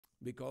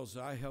because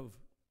I have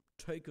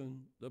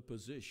taken the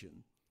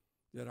position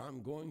that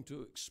I'm going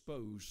to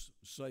expose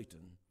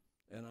Satan,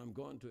 and I'm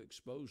going to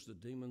expose the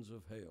demons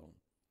of hell,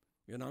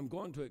 and I'm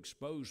going to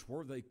expose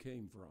where they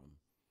came from,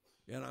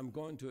 and I'm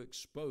going to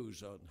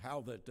expose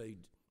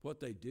what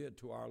they did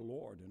to our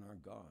Lord and our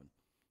God,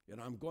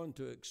 and I'm going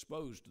to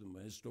expose them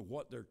as to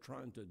what they're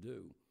trying to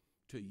do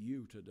to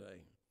you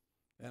today.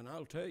 And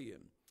I'll tell you,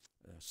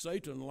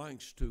 Satan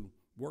likes to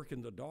work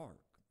in the dark.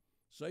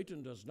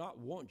 Satan does not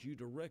want you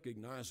to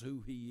recognize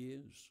who he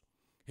is.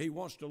 He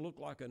wants to look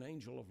like an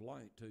angel of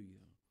light to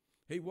you.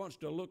 He wants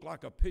to look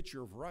like a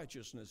picture of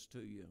righteousness to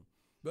you.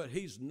 But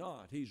he's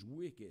not. He's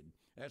wicked.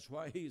 That's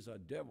why he's a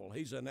devil.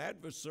 He's an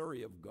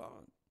adversary of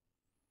God.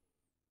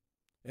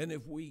 And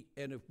if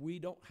we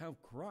don't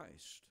have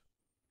Christ,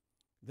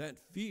 that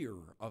fear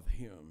of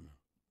him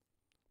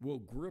will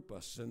grip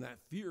us, and that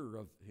fear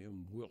of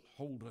him will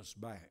hold us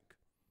back.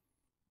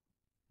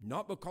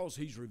 Not because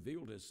he's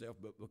revealed himself,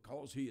 but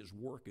because he is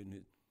working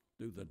it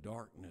through the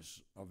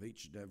darkness of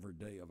each and every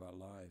day of our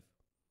life.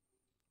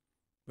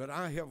 But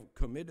I have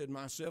committed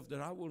myself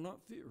that I will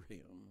not fear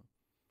him,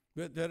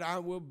 but that I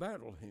will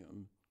battle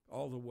him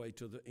all the way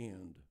to the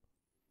end.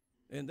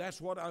 And that's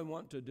what I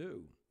want to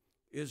do,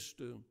 is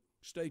to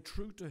stay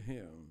true to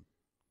him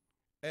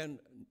and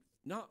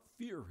not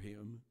fear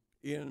him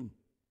in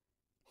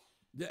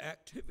the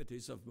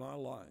activities of my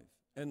life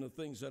and the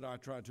things that I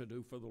try to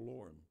do for the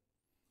Lord.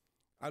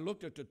 I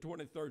looked at the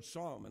 23rd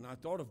Psalm, and I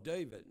thought of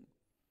David,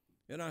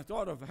 and I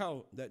thought of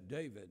how that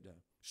David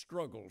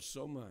struggled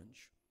so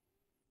much,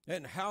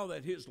 and how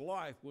that his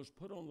life was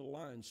put on the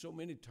line so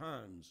many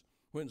times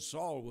when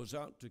Saul was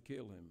out to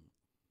kill him,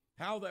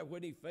 how that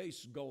when he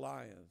faced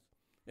Goliath,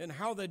 and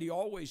how that he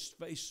always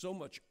faced so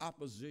much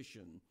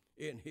opposition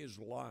in his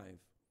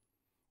life,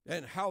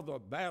 and how the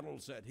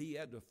battles that he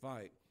had to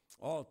fight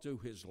all through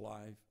his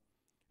life.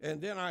 And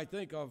then I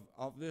think of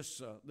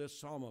this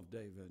Psalm of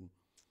David.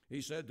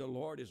 He said, "The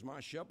Lord is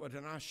my shepherd,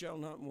 and I shall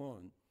not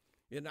want."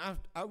 And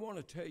I want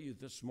to tell you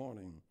this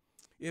morning,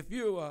 if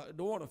you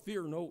don't want to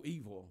fear no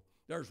evil,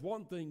 there's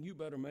one thing you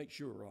better make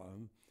sure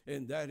of,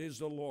 and that is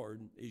the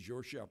Lord is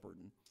your shepherd.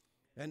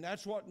 And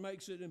that's what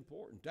makes it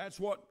important.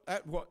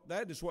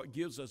 That is what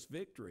gives us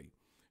victory.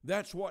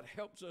 That's what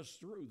helps us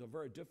through the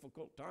very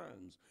difficult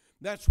times.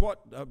 That's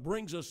what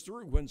brings us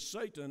through when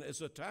Satan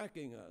is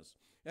attacking us,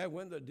 and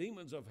when the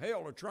demons of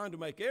hell are trying to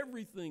make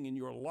everything in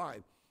your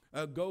life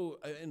go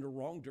in the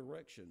wrong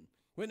direction,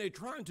 when they're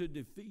trying to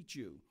defeat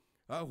you,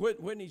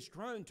 when he's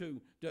trying to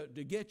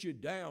get you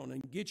down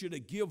and get you to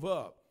give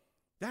up.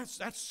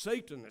 That's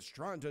Satan that's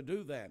trying to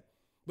do that.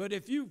 But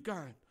if you've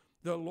got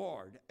the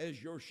Lord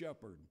as your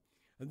shepherd,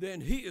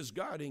 then he is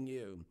guiding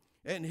you,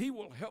 and he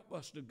will help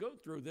us to go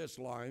through this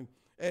life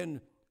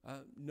and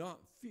not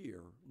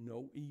fear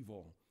no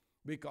evil,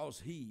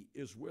 because he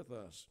is with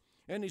us.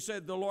 And he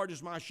said, "The Lord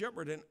is my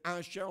shepherd, and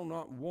I shall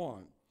not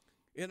want."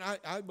 And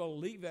I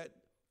believe that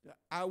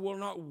I will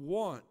not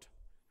want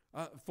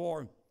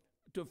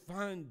to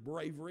find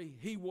bravery.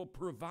 He will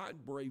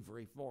provide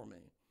bravery for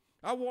me.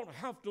 I won't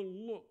have to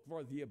look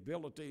for the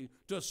ability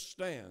to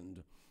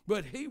stand,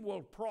 but he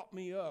will prop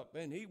me up,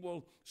 and he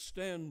will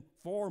stand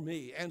for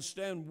me and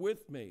stand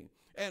with me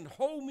and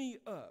hold me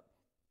up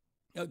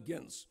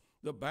against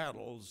the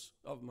battles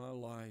of my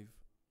life.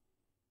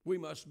 We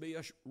must be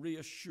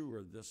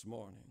reassured this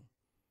morning.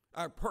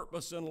 Our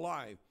purpose in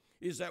life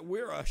is that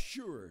we're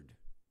assured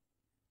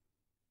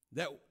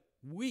that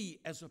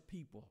we as a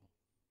people,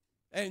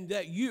 and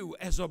that you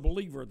as a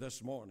believer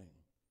this morning,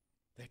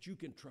 that you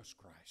can trust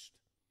Christ,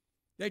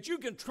 that you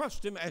can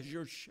trust him as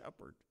your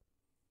shepherd.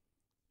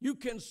 You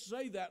can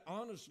say that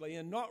honestly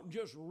and not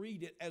just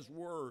read it as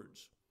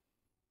words.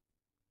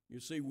 You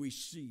see, we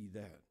see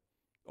that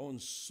on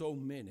so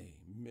many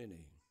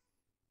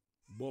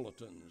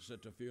bulletins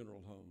at the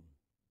funeral home.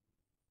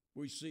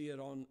 We see it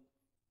on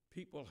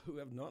people who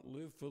have not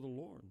lived for the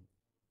Lord,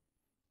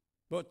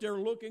 but they're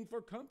looking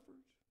for comfort.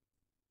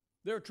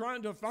 They're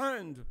trying to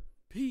find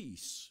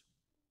peace,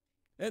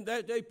 and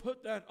that they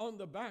put that on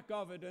the back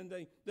of it, and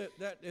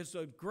that is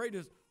the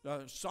greatest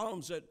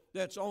Psalms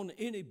that's on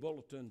any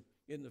bulletin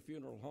in the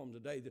funeral home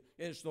today.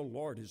 It's "The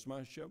Lord is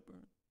my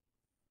shepherd."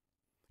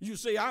 You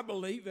see, I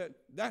believe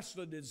that that's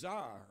the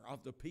desire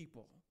of the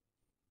people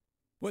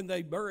when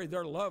they bury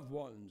their loved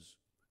ones.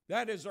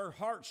 That is their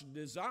heart's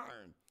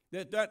desire,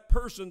 that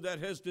person that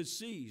has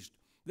deceased,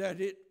 that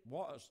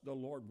the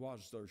Lord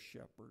was their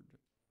shepherd.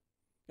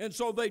 And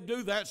so they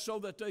do that so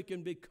that they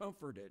can be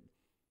comforted.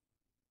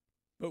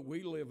 But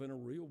we live in a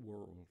real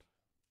world.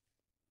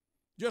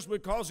 Just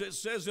because it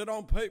says it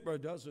on paper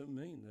doesn't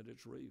mean that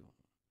it's real.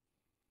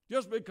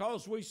 Just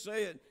because we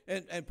say it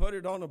and put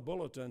it on a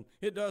bulletin,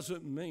 it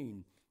doesn't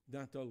mean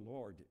that the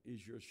Lord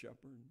is your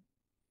shepherd.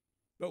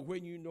 But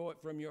when you know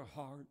it from your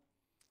heart,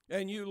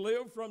 and you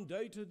live from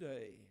day to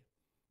day,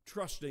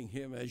 trusting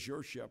him as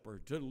your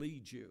shepherd to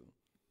lead you,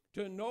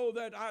 to know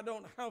that I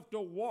don't have to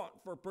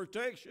want for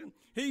protection.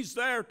 He's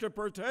there to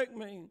protect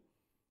me.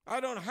 I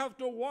don't have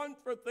to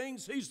want for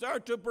things. He's there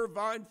to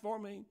provide for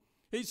me.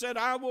 He said,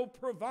 "I will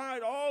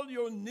provide all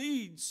your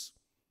needs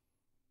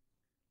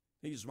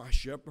He's my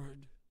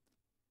shepherd.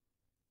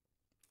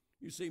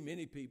 You see,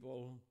 many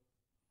people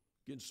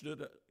can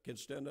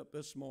stand up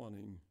this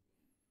morning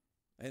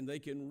and they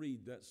can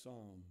read that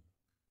psalm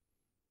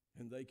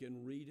and they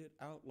can read it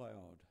out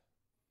loud.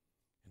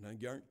 And I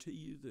guarantee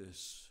you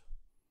this,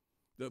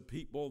 the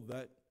people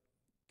that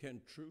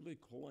can truly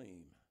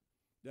claim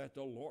that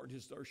the Lord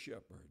is their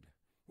shepherd,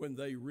 when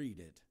they read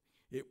it,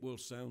 it will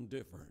sound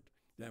different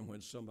than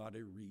when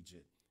somebody reads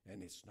it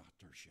and it's not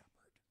their shepherd.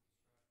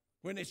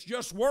 When it's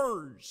just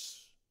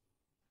words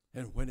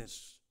and when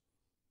it's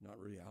not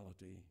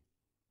reality.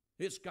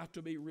 It's got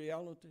to be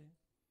reality.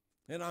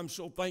 And I'm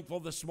so thankful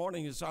this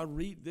morning as I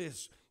read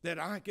this that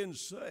I can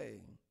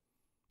say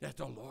that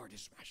the Lord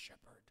is my shepherd.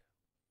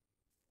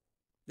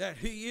 That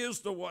He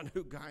is the one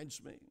who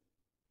guides me.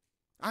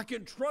 I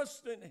can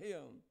trust in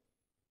Him.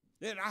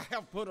 That I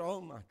have put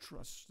all my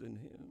trust in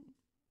Him.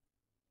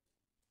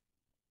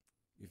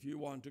 If you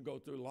want to go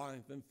through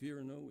life and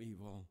fear no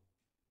evil,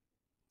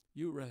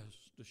 you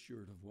rest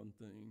assured of one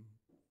thing.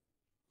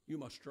 You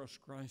must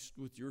trust Christ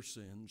with your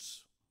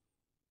sins.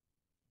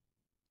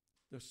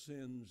 The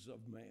sins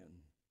of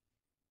man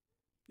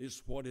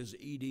is what is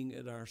eating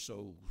at our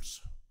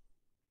souls.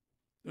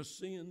 The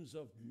sins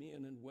of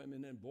men and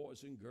women and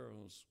boys and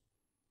girls,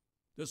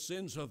 the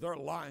sins of their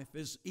life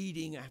is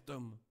eating at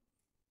them.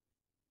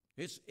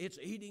 It's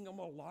eating them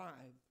alive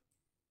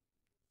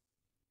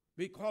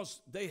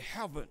because they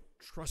haven't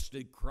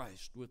trusted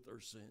Christ with their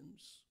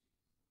sins.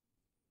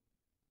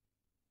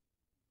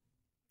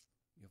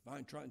 If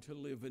I'm trying to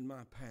live in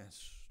my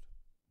past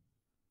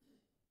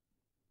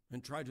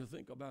and try to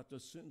think about the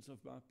sins of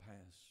my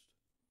past,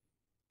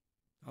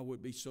 I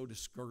would be so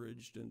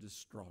discouraged and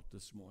distraught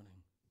this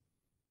morning.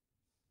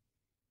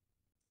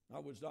 I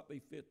would not be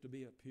fit to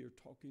be up here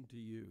talking to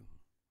you,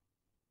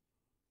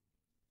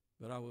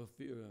 but I will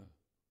fear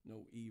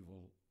no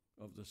evil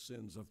of the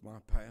sins of my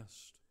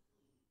past.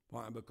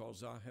 Why?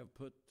 Because I have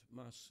put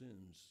my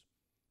sins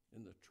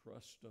in the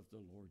trust of the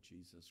Lord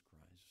Jesus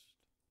Christ.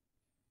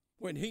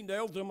 When He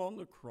nailed them on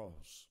the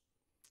cross,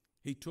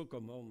 He took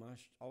them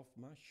off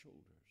my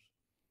shoulders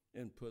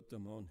and put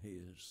them on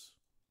His.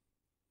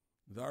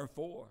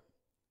 Therefore,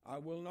 I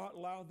will not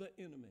allow the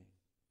enemy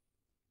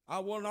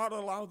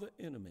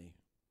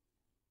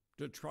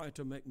to try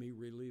to make me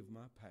relive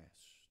my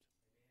past.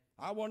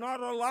 I will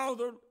not allow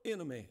the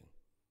enemy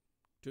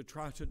to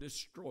try to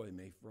destroy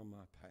me from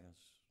my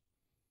past.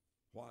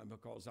 Why?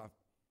 Because I've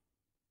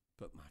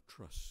put my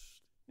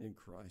trust in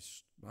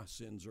Christ. My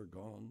sins are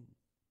gone.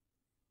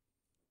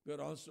 But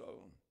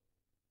also,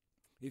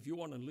 if you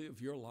want to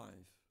live your life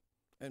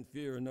and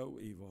fear no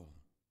evil,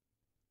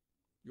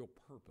 your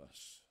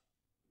purpose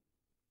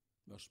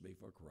must be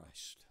for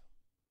Christ.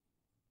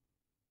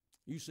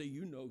 You see,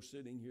 you know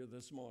sitting here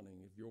this morning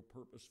if your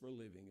purpose for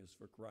living is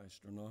for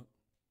Christ or not.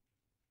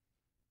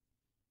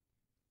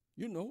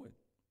 You know it.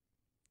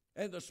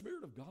 And the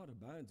Spirit of God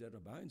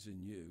abides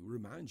in you,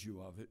 reminds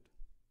you of it.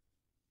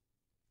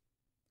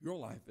 Your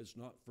life is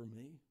not for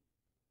me.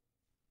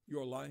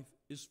 Your life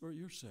is for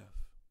yourself.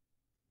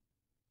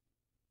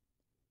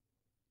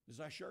 As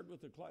I shared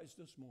with the class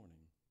this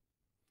morning,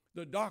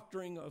 the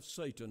doctrine of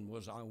Satan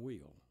was, I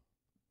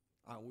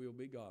will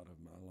be God of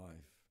my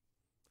life.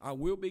 I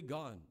will be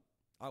God.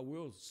 I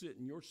will sit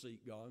in your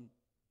seat, God.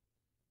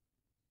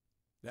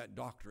 That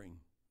doctrine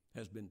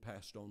has been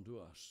passed on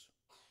to us.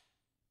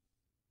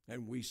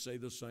 And we say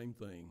the same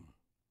thing.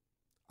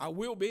 I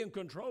will be in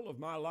control of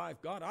my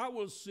life, God. I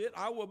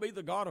will be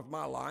the God of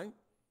my life.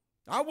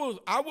 I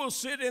will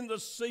sit in the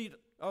seat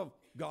of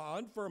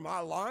God for my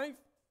life.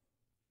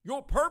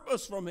 Your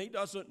purpose for me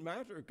doesn't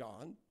matter,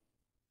 God.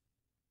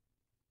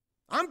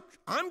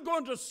 I'm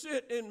going to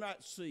sit in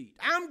that seat.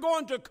 I'm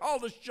going to call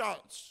the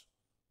shots.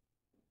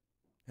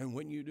 And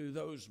when you do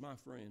those, my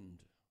friend,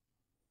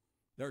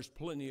 there's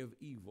plenty of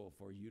evil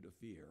for you to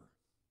fear,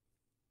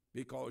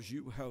 because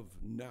you have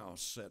now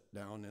sat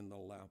down in the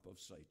lap of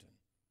Satan.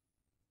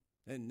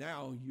 And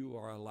now you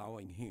are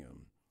allowing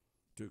him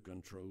to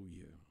control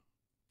you.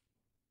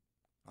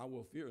 I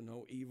will fear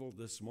no evil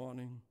this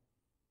morning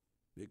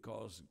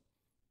because,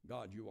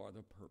 God, you are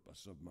the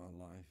purpose of my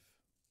life.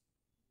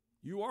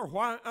 You are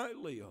why I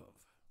live.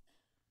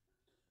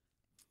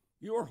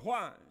 You are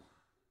why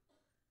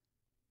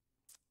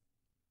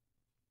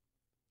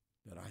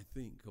that I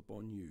think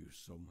upon you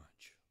so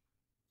much.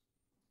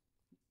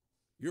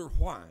 You're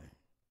why.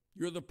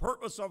 You're the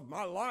purpose of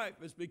my life.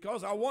 It's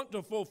because I want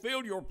to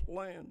fulfill your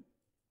plan.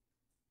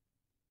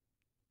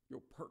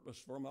 Your purpose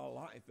for my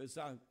life is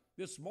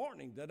this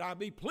morning that I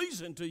be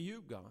pleasing to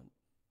you, God.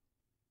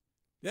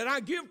 That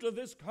I give to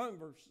this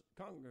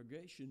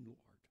congregation, Lord,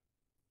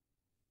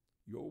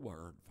 your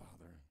word,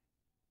 Father.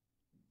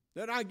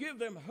 That I give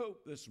them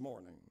hope this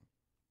morning.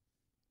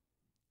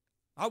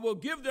 I will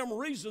give them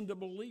reason to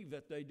believe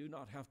that they do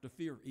not have to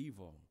fear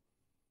evil,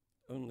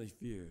 only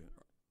fear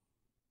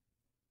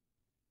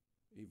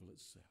evil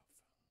itself.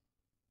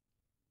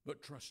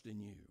 But trust in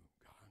you,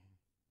 God.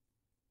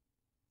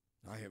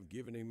 I have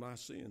given him my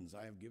sins.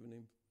 I have given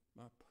him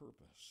my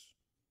purpose.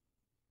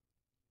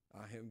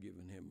 I have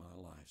given him my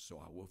life, so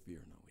I will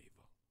fear no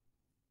evil.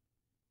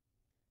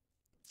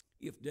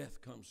 If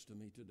death comes to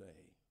me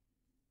today,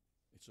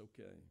 it's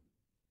okay.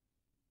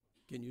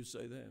 Can you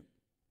say that?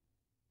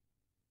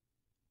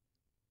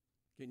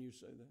 Can you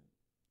say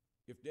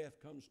that? If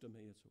death comes to me,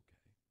 it's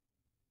okay.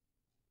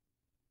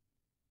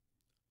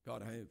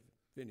 God, I have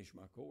finished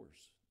my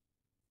course.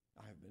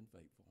 I have been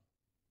faithful.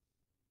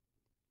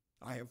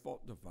 I have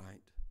fought the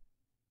fight.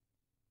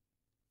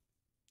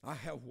 I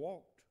have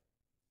walked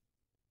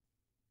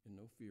in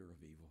no fear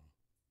of evil,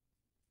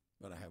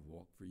 but I have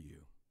walked for you.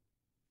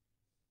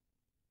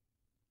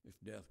 If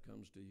death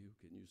comes to you,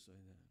 can you say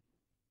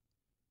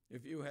that?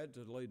 If you had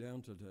to lay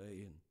down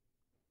today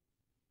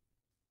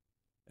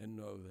and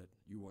know that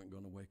you weren't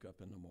going to wake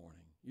up in the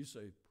morning, you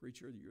say,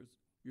 preacher,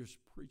 you're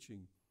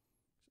preaching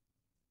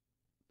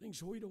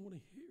things we don't want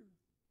to hear.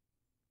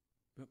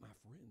 But my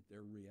friend,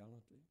 they're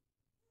reality.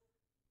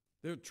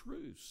 They're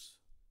truths.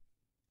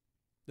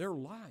 They're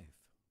life.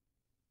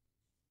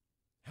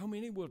 How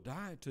many will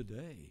die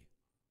today?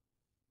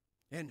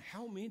 And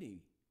how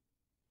many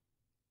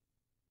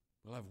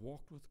will have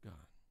walked with God?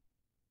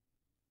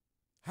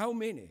 How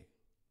many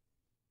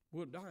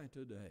will die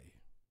today?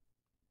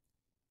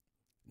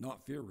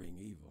 Not fearing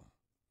evil.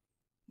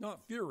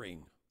 Not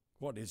fearing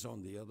what is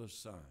on the other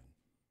side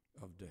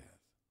of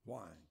death.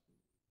 Why?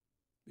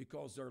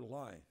 Because their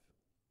life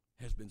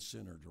has been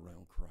centered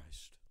around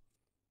Christ.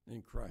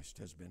 And Christ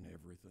has been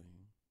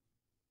everything.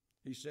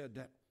 He said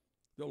that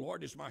the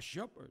Lord is my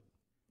shepherd.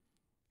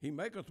 He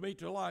maketh me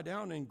to lie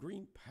down in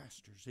green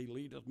pastures. He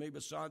leadeth me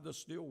beside the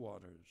still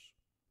waters.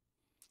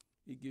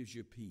 He gives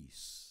you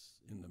peace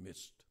in the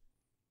midst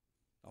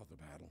of the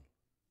battle.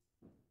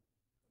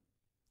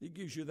 He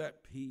gives you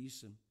that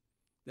peace and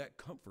that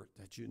comfort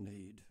that you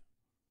need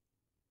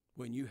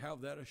when you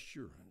have that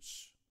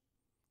assurance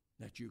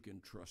that you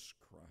can trust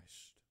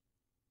Christ.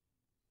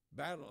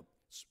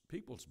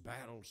 People's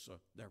battles,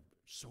 they're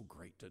so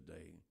great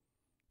today.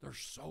 Their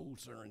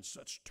souls are in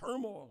such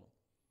turmoil.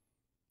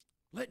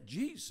 Let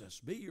Jesus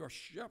be your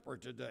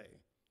shepherd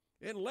today,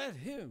 and let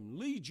him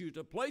lead you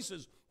to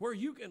places where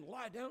you can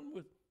lie down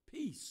with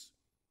peace,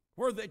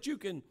 where that you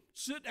can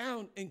sit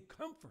down in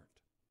comfort,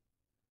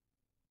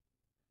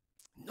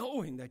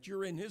 knowing that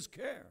you're in his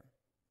care,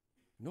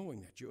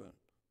 knowing that you're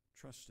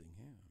trusting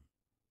him.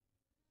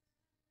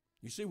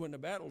 You see, when the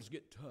battles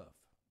get tough,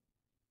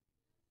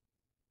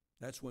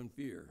 that's when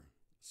fear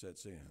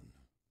sets in.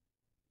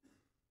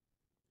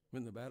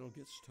 When the battle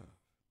gets tough.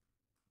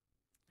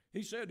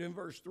 He said in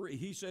verse 3,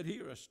 he said,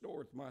 he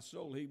restoreth my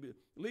soul. He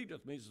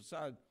leadeth me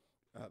aside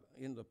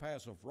in the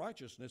paths of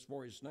righteousness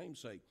for his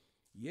name's sake.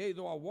 Yea,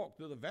 though I walk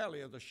through the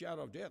valley of the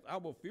shadow of death, I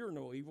will fear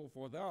no evil,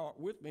 for thou art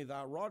with me,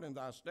 thy rod and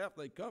thy staff,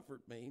 they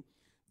comfort me.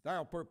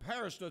 Thou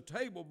preparest a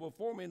table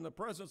before me in the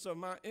presence of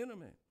my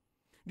enemy.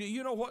 Do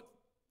you know what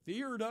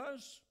fear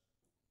does?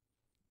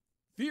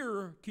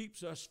 Fear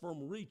keeps us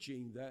from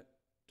reaching that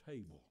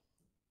table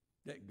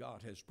that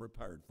God has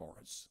prepared for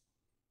us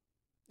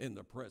in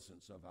the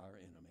presence of our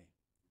enemy.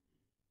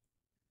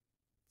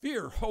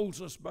 Fear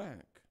holds us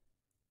back.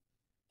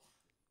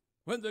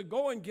 When the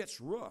going gets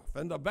rough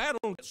and the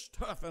battle gets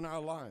tough in our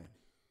life,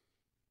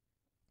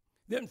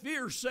 then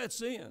fear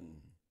sets in.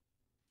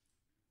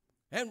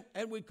 And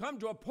we come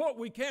to a point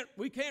we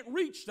can't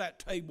reach that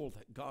table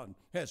that God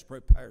has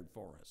prepared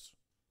for us.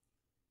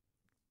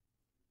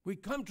 We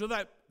come to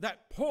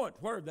that point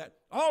where that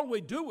all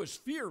we do is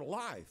fear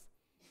life.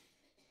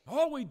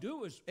 All we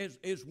do is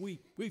we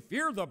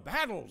fear the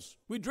battles.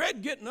 We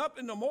dread getting up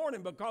in the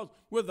morning because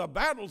with the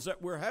battles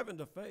that we're having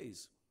to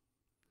face.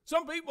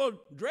 Some people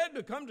dread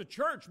to come to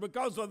church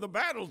because of the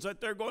battles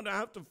that they're going to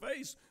have to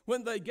face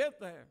when they get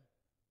there.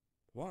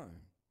 Why?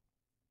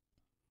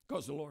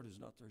 Because the Lord is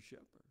not their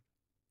shepherd.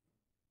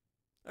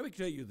 Let me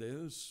tell you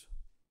this.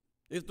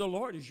 If the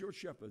Lord is your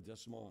shepherd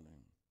this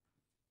morning,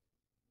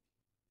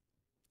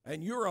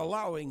 and you're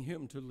allowing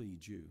him to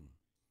lead you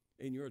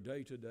in your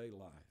day-to-day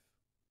life,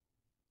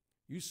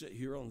 you sit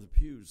here on the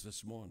pews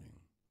this morning,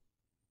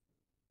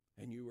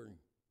 and you're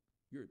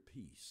at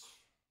peace.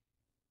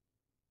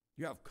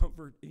 You have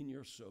comfort in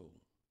your soul.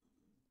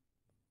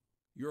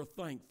 You're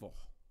thankful.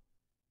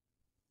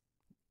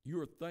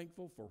 You're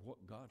thankful for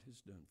what God has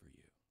done for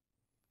you.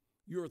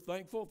 You're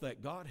thankful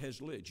that God has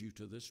led you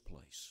to this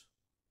place.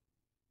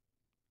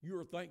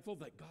 You're thankful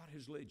that God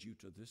has led you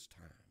to this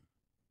time.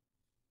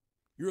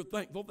 You're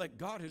thankful that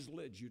God has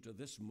led you to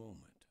this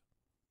moment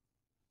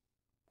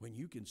when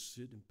you can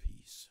sit in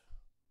peace.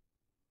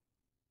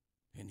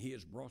 And he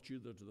has brought you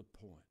to the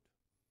point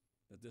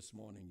that this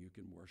morning you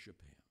can worship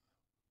him.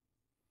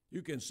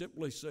 You can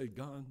simply say,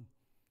 God,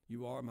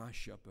 you are my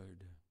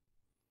shepherd.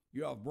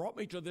 You have brought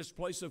me to this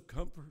place of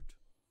comfort.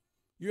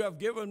 You have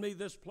given me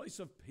this place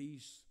of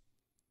peace.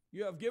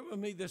 You have given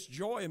me this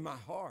joy in my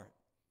heart.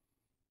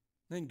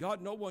 And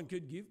God, no one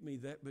could give me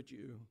that but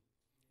you.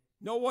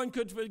 No one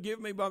could forgive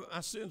me by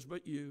my sins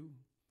but you.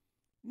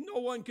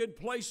 No one could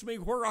place me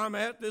where I'm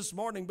at this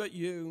morning but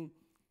you.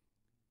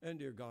 And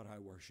dear God, I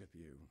worship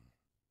you.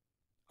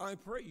 I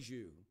praise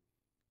you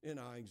and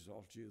I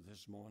exalt you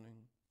this morning.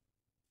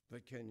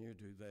 But can you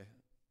do that?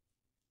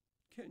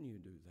 Can you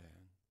do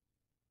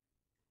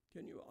that?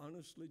 Can you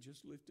honestly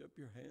just lift up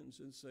your hands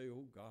and say,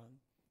 oh God,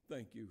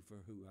 thank you for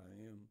who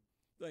I am.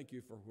 Thank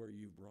you for where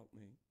you brought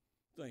me.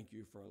 Thank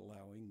you for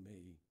allowing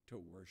me to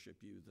worship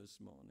you this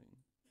morning.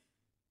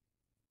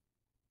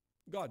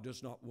 God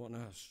does not want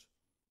us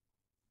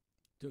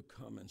to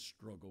come and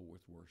struggle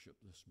with worship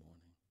this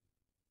morning.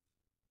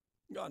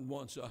 God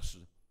wants us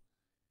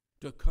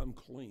to come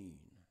clean,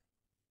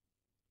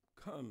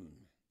 come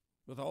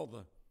with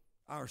all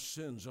our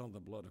sins on the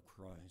blood of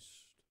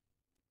Christ.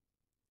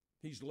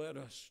 He's led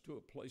us to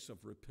a place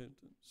of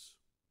repentance.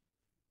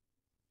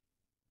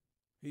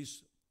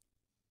 He's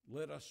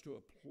led us to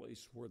a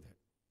place where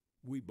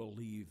we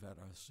believe that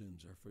our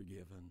sins are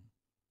forgiven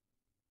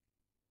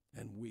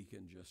and we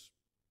can just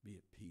be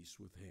at peace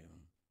with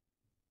Him.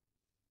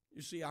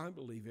 You see, I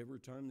believe every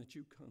time that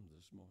you come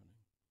this morning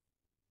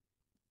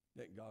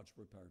that God's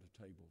prepared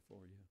a table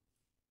for you.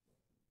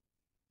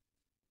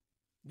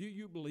 Do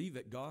you believe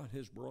that God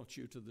has brought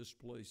you to this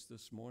place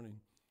this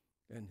morning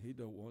and He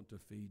don't want to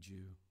feed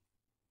you?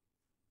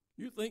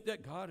 You think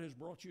that God has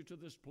brought you to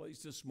this place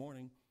this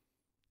morning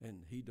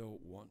and He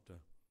don't want to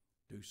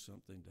do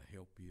something to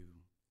help you,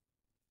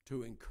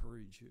 to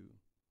encourage you,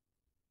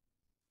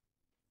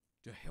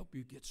 to help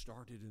you get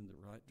started in the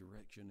right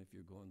direction if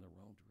you're going the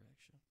wrong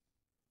direction?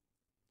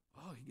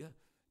 Oh,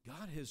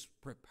 God has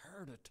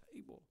prepared a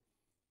table.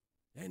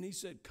 And He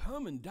said,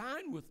 come and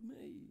dine with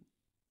me.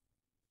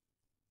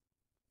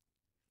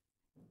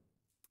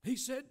 He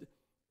said,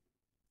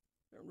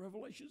 in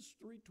Revelations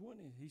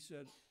 3:20, He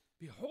said,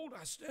 behold,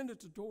 I stand at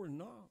the door and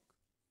knock.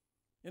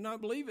 And I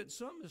believe it's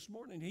some this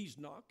morning He's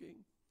knocking.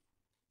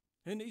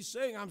 And He's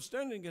saying, I'm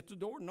standing at the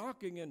door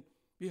knocking, and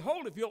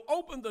behold, if you'll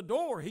open the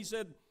door, He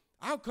said,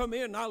 I'll come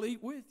in and I'll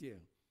eat with you.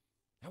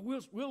 And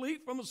we'll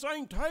eat from the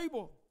same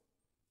table.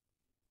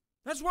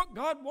 That's what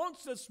God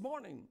wants this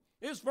morning,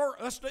 is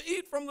for us to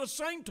eat from the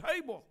same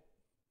table.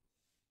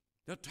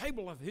 The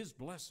table of His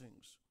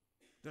blessings,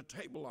 the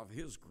table of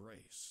His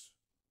grace.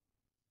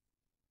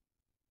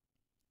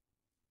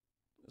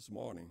 This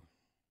morning,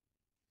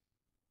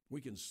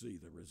 we can see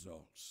the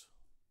results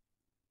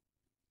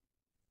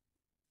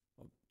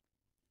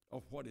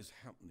of what is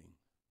happening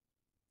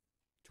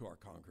to our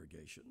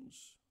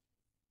congregations.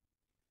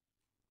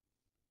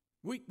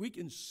 We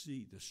can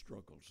see the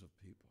struggles of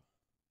people.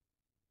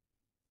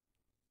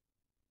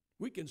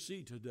 We can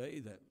see today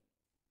that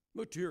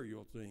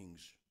material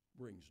things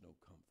brings no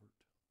comfort.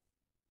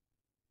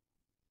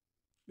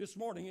 This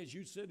morning, as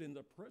you sit in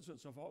the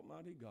presence of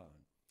Almighty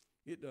God,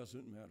 it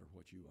doesn't matter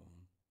what you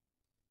own.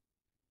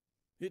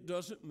 It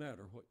doesn't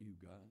matter what you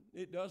got.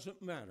 It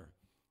doesn't matter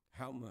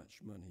how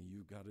much money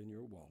you got in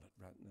your wallet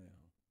right now.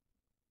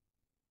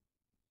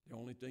 The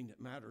only thing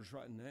that matters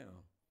right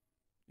now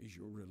is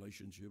your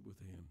relationship with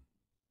Him.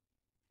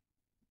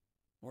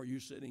 Are you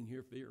sitting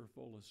here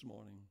fearful this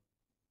morning?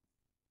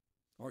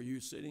 Are you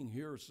sitting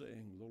here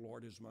saying, the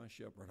Lord is my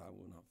shepherd, I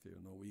will not fear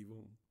no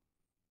evil?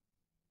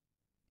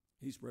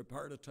 He's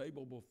prepared a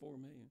table before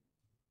me.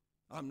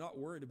 I'm not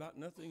worried about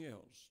nothing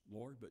else,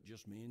 Lord, but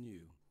just me and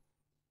you.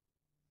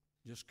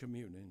 Just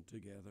communing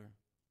together.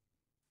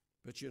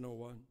 But you know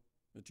what?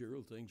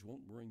 Material things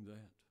won't bring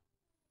that.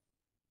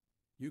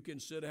 You can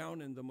sit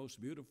down in the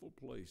most beautiful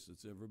place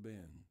that's ever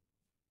been,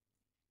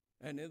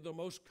 and in the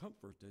most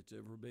comfort that's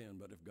ever been,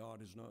 but if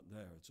God is not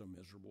there, it's a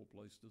miserable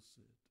place to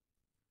sit.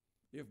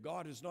 If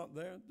God is not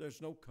there,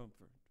 there's no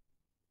comfort,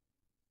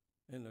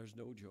 and there's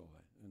no joy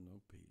and no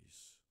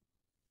peace.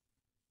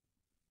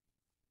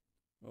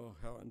 Oh,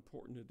 how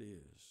important it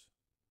is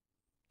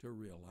to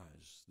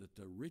realize that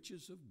the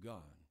riches of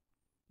God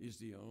is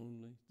the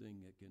only thing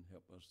that can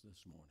help us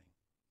this morning.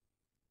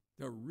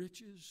 The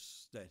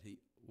riches that He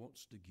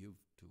wants to give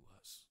to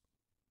us.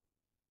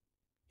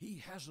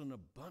 He has an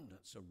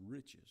abundance of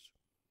riches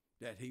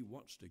that He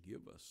wants to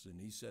give us.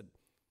 And He said,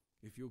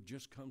 if you'll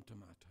just come to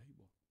my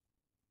table.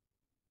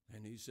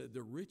 And He said,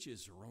 the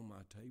riches are on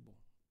my table.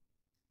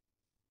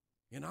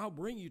 And I'll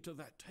bring you to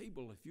that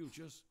table if you'll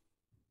just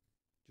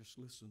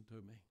listen to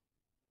me.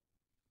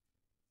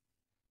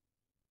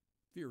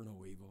 Fear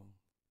no evil.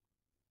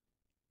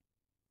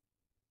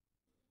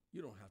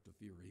 You don't have to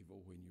fear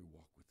evil when you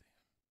walk with Him.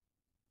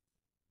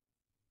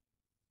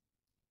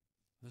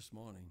 This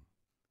morning,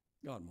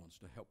 God wants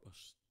to help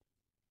us.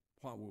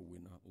 Why will we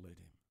not let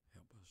Him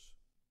help us?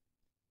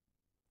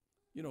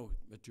 You know,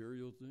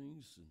 material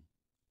things and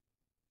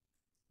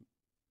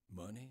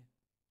money,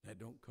 that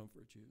don't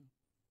comfort you.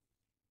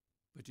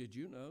 But did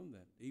you know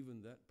that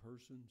even that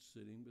person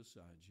sitting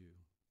beside you,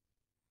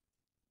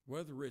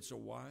 whether it's a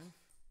wife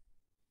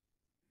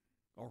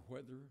or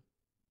whether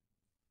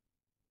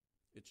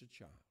it's a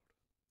child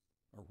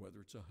or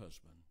whether it's a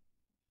husband,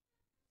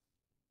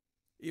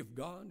 if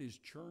God is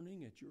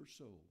churning at your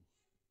soul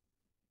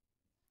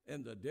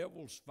and the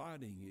devil's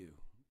fighting you,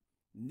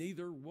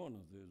 neither one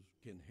of those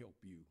can help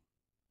you.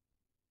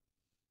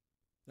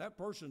 That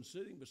person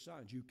sitting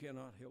beside you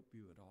cannot help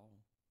you at all.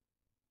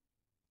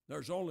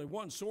 There's only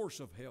one source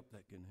of help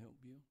that can help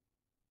you,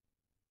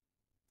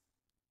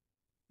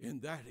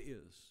 and that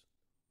is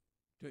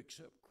to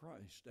accept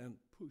Christ and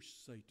push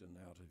Satan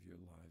out of your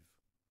life.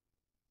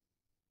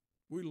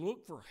 We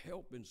look for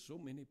help in so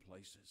many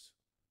places.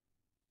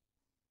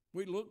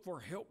 We look for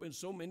help in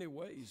so many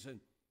ways,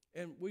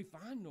 and we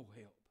find no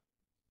help.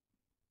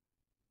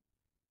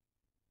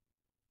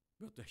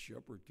 But the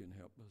shepherd can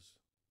help us.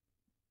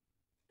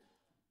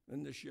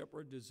 And the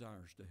shepherd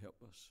desires to help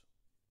us.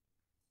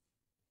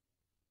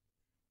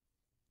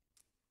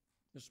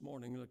 This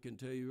morning, I can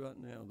tell you right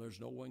now,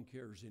 there's no one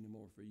cares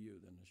anymore for you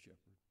than the shepherd.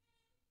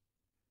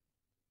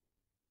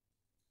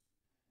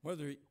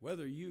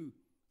 Whether you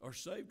are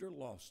saved or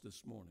lost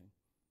this morning,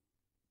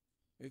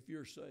 if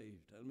you're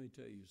saved, let me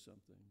tell you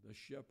something. The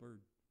shepherd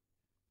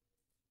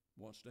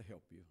wants to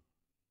help you.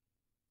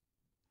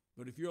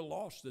 But if you're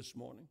lost this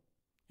morning,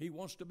 he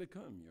wants to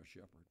become your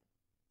shepherd.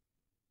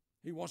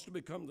 He wants to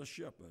become the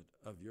shepherd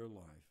of your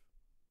life.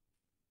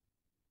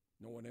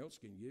 No one else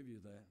can give you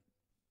that.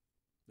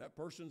 That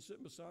person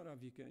sitting beside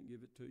of you can't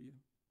give it to you.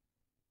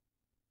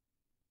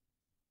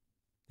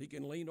 He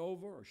can lean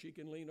over, or she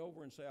can lean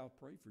over and say, I'll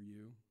pray for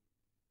you.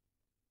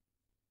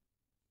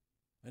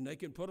 And they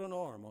can put an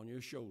arm on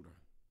your shoulder.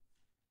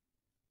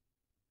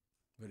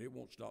 But it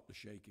won't stop the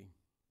shaking.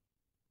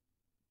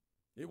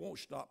 It won't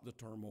stop the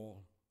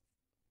turmoil.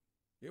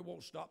 It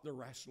won't stop the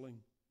wrestling.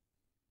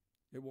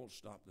 It won't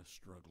stop the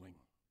struggling.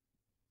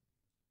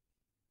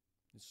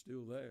 It's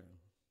still there.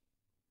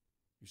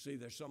 You see,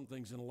 there's some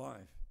things in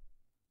life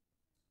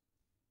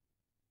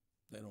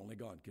that only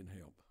God can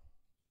help.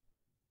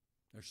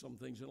 There's some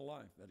things in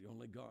life that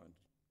only God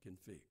can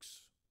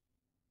fix.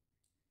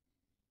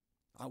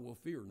 I will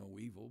fear no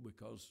evil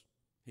because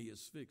he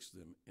has fixed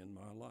them in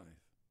my life.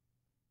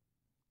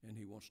 And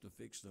he wants to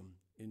fix them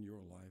in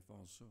your life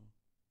also.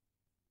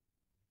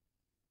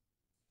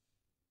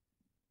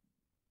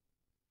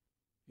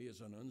 He is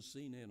an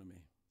unseen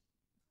enemy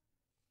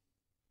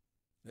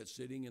that's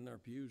sitting in our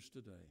pews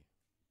today.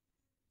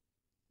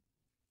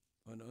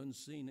 An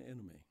unseen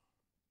enemy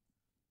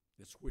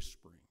that's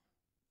whispering,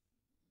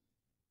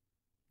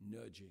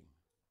 nudging,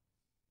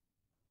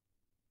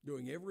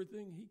 doing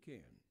everything he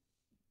can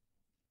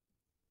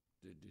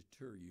to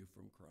deter you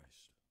from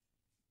Christ.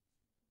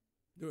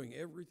 Doing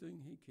everything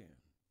he can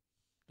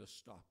to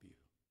stop you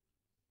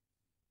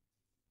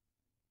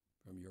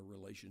from your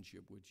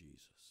relationship with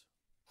Jesus.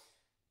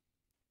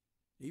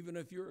 Even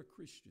if you're a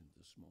Christian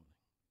this morning,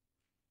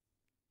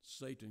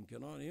 Satan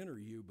cannot enter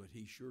you, but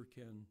he sure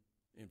can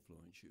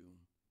influence you.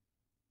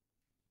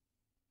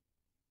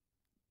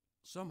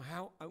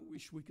 Somehow I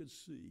wish we could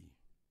see,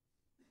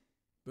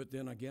 but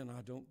then again,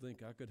 I don't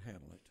think I could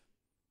handle it.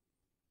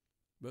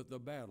 But the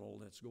battle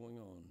that's going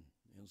on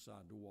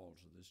inside the walls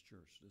of this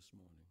church this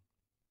morning.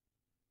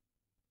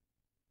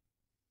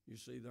 You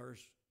see,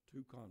 there's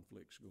two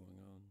conflicts going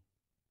on.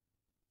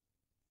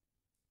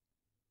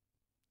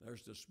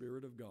 There's the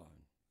Spirit of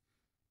God,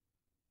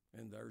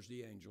 and there's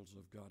the angels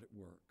of God at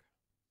work.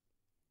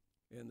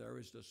 And there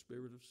is the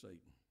spirit of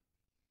Satan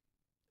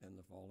and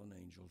the fallen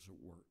angels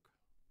at work.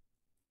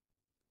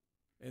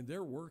 And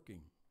they're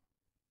working.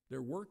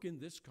 They're working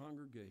this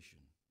congregation.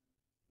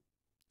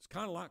 It's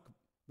kind of like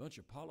a bunch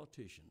of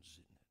politicians,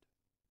 isn't it?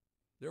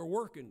 They're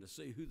working to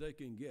see who they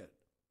can get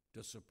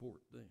to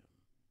support them.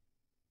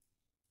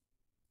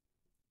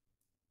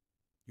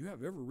 You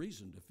have every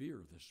reason to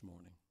fear this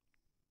morning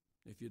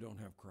if you don't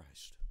have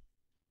Christ.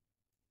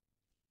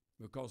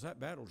 Because that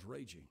battle's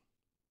raging.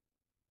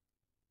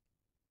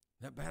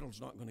 That battle's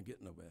not going to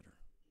get no better.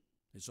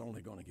 It's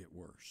only going to get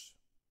worse.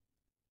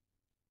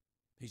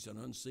 He's an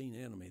unseen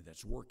enemy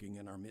that's working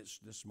in our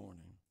midst this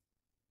morning.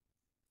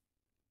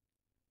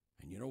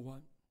 And you know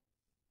what?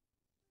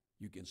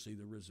 You can see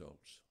the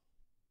results.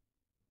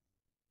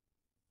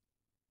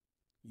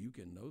 You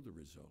can know the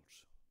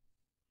results.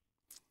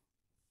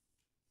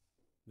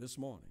 This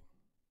morning,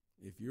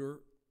 if you're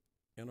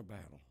in a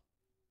battle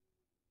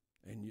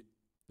and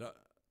the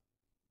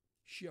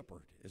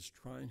shepherd is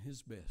trying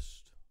his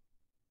best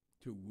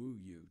to woo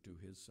you to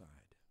his side,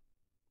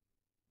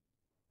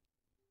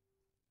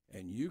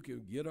 and you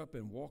can get up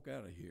and walk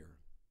out of here,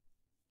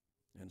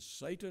 and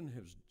Satan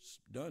has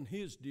done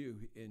his due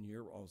in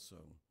here also,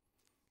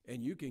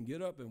 and you can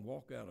get up and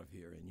walk out of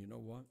here, and you know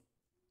what?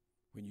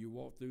 When you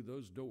walk through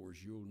those doors,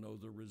 you'll know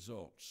the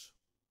results.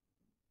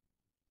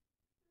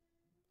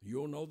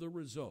 You'll know the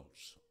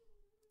results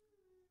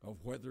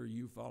of whether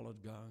you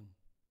followed God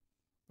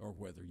or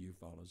whether you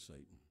followed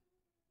Satan.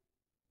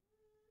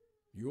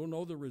 You'll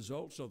know the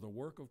results of the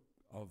work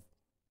of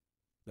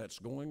that's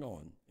going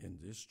on in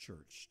this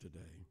church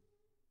today.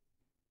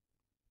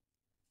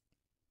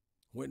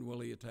 When will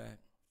he attack?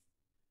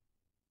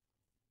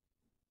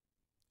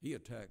 He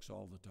attacks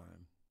all the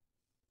time.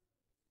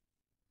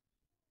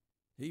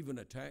 He even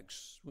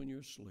attacks when you're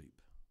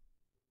asleep.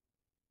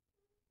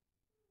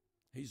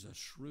 He's a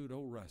shrewd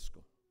old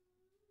rascal.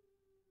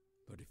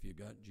 But if you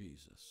got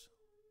Jesus,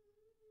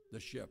 the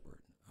shepherd,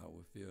 I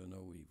will fear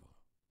no evil.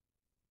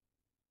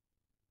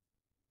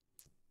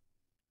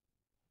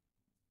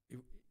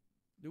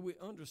 Do we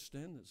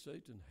understand that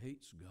Satan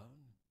hates God?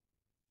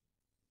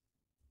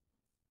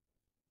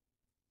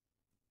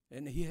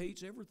 And he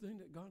hates everything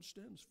that God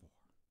stands for.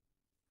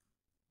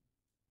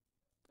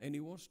 And he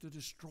wants to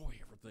destroy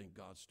everything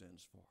God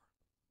stands for.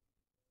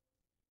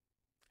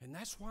 And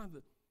that's why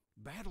the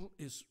battle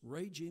is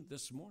raging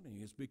this morning,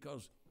 is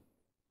because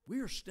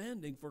we are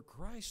standing for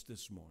Christ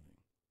this morning.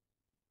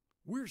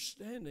 We're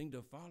standing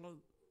to follow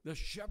the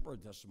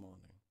shepherd this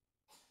morning.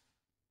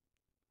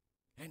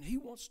 And he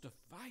wants to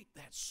fight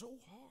that so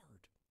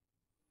hard.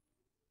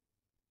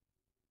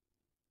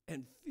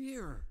 And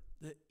fear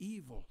the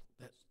evil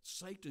that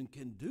Satan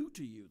can do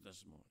to you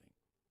this morning.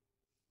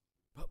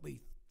 But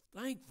be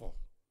thankful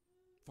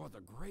for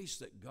the grace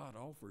that God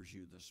offers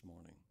you this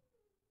morning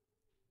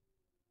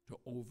to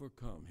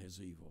overcome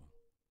his evil.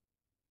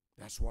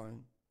 That's why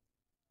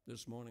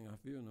this morning I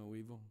fear no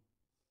evil,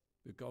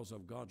 because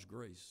of God's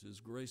grace. His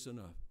grace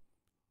enough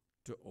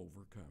to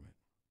overcome it.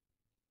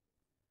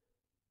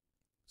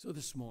 So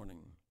this morning,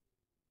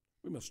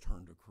 we must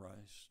turn to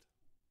Christ.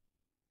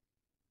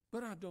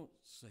 But I don't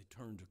say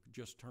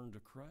just turn to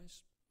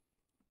Christ,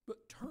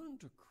 but turn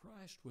to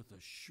Christ with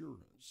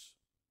assurance.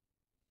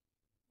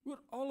 Would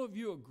all of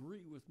you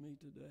agree with me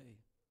today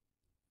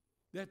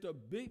that the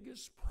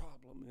biggest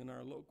problem in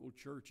our local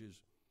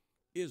churches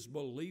is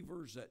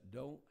believers that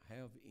don't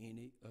have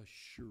any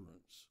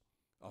assurance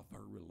of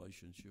our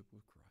relationship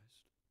with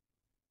Christ?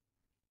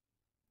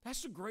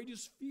 That's the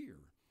greatest fear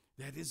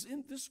that is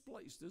in this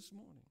place this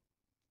morning.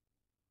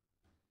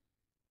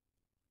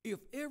 If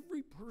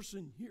every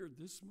person here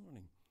this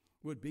morning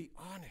would be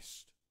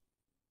honest,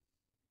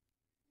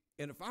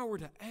 and if I were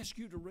to ask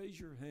you to raise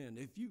your hand,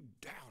 if you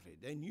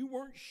doubted and you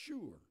weren't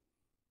sure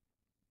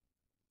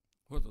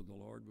whether the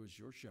Lord was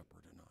your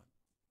shepherd or not,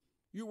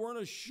 you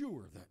weren't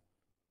sure that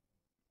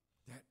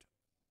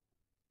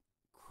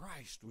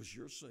Christ was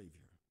your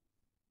Savior,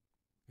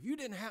 if you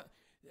didn't have,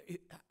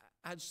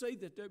 I'd say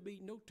that there'd be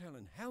no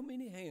telling how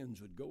many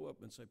hands would go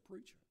up and say,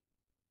 "Preacher,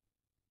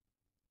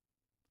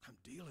 I'm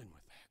dealing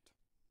with that."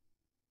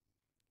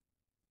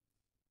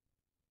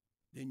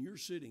 Then you're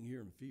sitting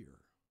here in fear.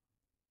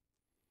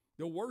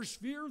 The worst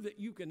fear that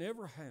you can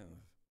ever have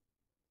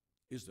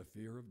is the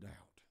fear of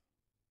doubt.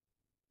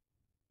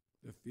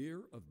 The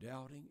fear of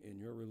doubting in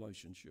your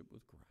relationship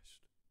with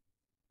Christ.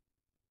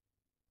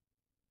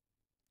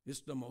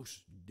 It's the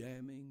most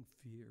damning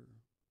fear,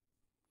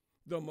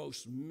 the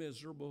most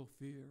miserable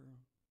fear.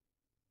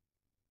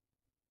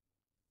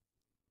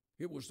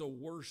 It was the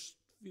worst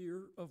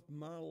fear of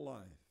my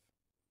life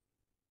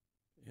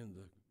in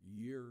the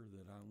year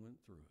that I went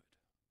through it.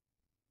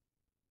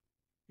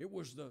 It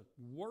was the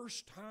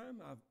worst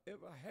time I've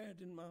ever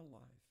had in my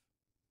life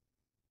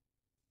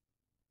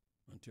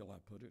until I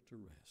put it to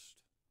rest.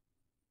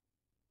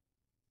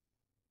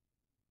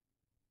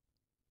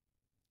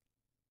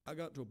 I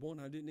got to a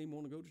point I didn't even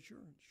want to go to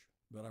church,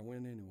 but I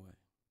went anyway.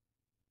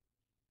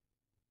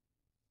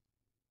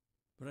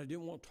 But I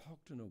didn't want to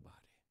talk to nobody.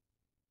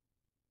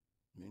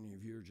 Many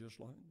of you are just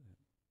like that.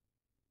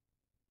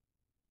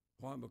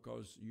 Why?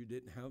 Because you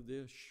didn't have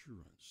the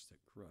assurance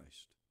that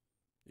Christ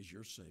is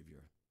your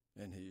Savior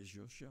and he is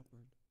your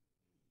shepherd.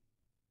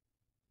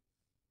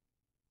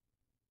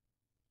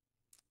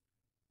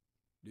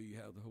 Do you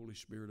have the Holy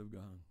Spirit of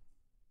God?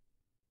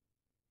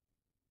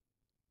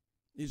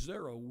 Is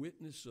there a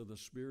witness of the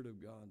Spirit of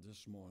God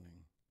this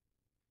morning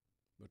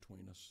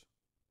between us?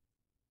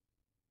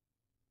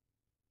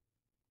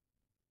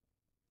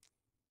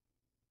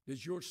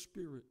 Does your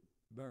spirit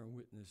bear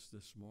witness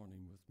this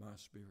morning with my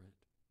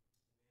spirit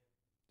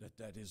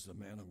that is the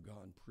man of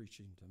God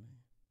preaching to me?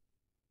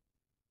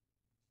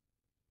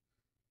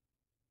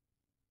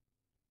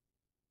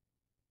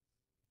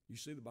 You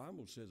see, the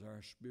Bible says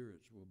our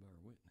spirits will bear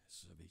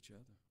witness of each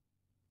other.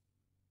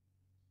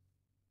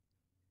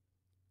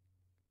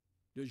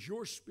 Does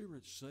your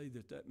spirit say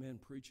that man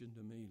preaching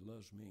to me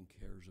loves me and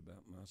cares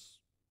about my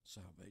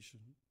salvation?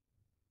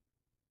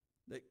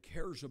 That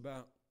cares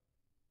about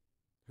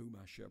who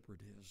my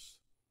shepherd is?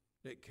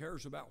 That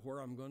cares about where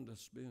I'm going to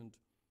spend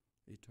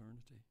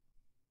eternity?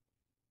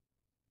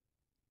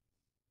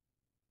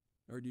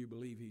 Or do you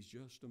believe he's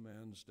just a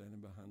man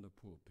standing behind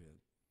a pulpit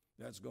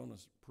that's going to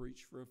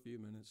preach for a few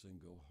minutes and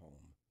go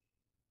home?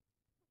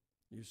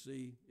 You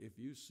see, if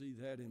you see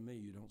that in me,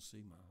 you don't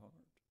see my heart.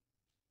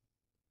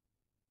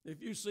 If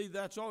you see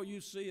that's all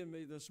you see in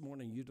me this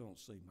morning, you don't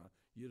see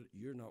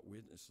you're not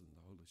witnessing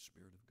the Holy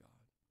Spirit of God.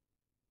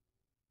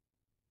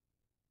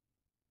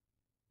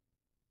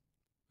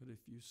 But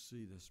if you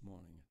see this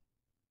morning,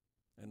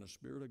 and the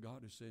Spirit of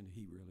God is saying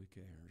he really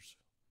cares,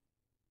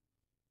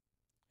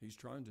 he's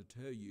trying to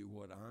tell you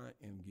what I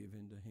am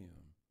giving to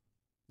him,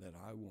 that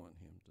I want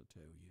him to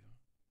tell you,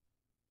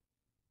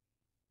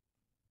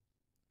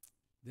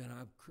 then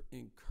I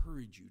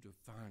encourage you to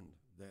find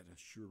that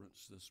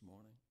assurance this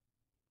morning.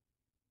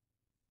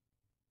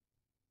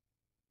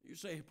 You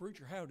say, "Hey,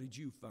 preacher, how did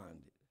you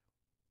find it?"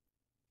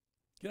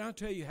 Can I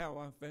tell you how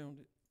I found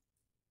it?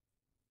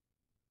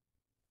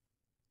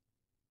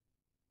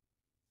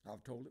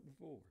 I've told it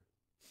before.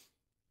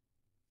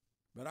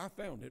 But I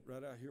found it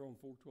right out here on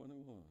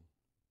 421.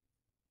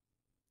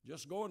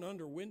 Just going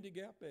under Windy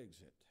Gap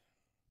exit.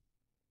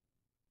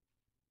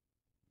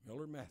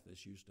 Miller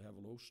Mathis used to have a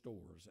little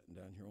store sitting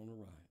down here on the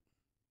right.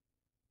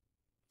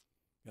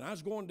 And I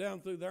was going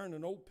down through there in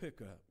an old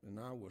pickup, and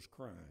I was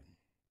crying.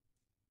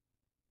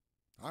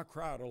 I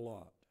cried a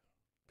lot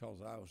because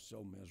I was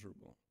so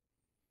miserable.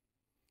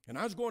 And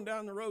I was going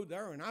down the road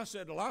there, and I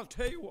said, well, I'll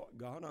tell you what,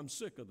 God, I'm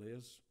sick of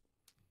this.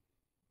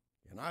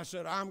 And I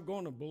said, I'm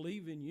going to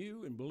believe in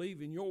you and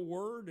believe in your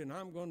word, and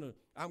I'm going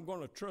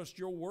to trust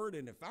your word,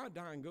 and if I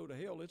die and go to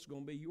hell, it's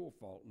going to be your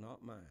fault,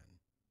 not mine.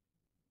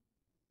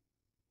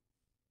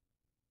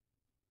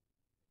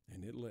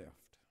 And it left.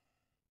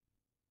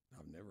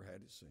 I've never had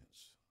it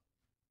since.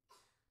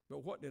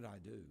 But what did I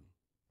do?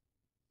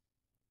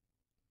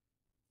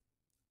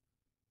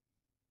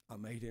 I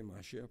made him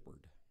my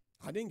shepherd.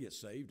 I didn't get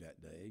saved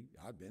that day.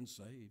 I'd been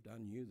saved. I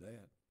knew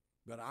that.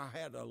 But I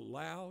had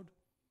allowed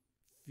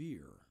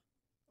fear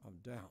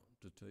of doubt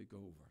to take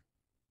over.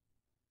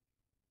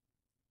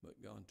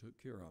 But God took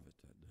care of it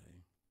that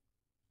day.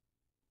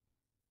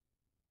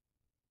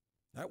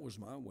 That was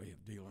my way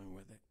of dealing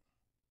with it.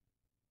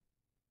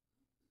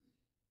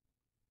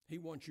 He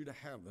wants you to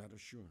have that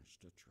assurance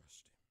to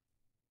trust him.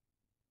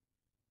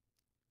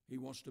 He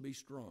wants to be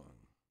strong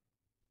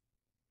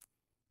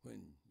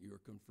when you're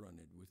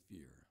confronted with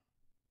fear.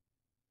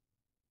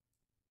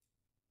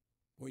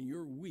 When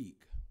you're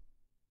weak,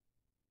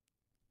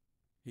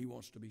 he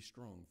wants to be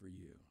strong for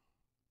you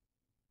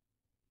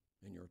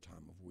in your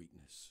time of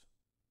weakness.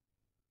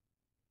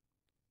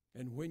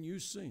 And when you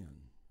sin,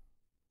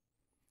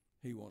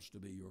 he wants to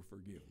be your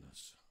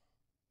forgiveness.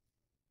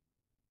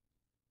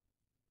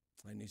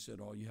 And he said,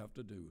 all you have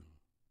to do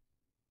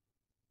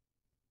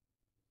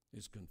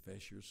is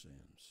confess your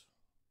sins.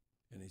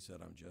 And he said,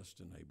 I'm just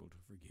and able to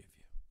forgive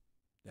you.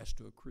 That's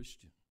to a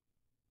Christian.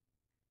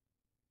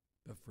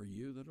 But for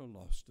you that are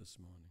lost this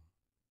morning,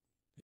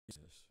 he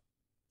says,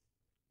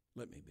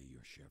 let me be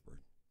your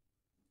shepherd.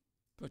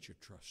 Put your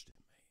trust in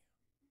me.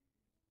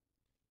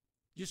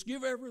 Just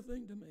give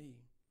everything to me,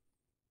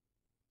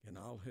 and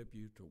I'll help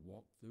you to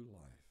walk through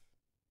life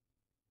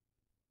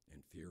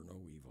and fear no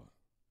evil.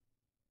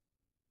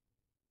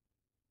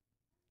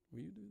 Will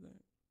you do that?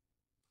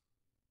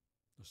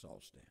 Let's all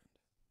stand.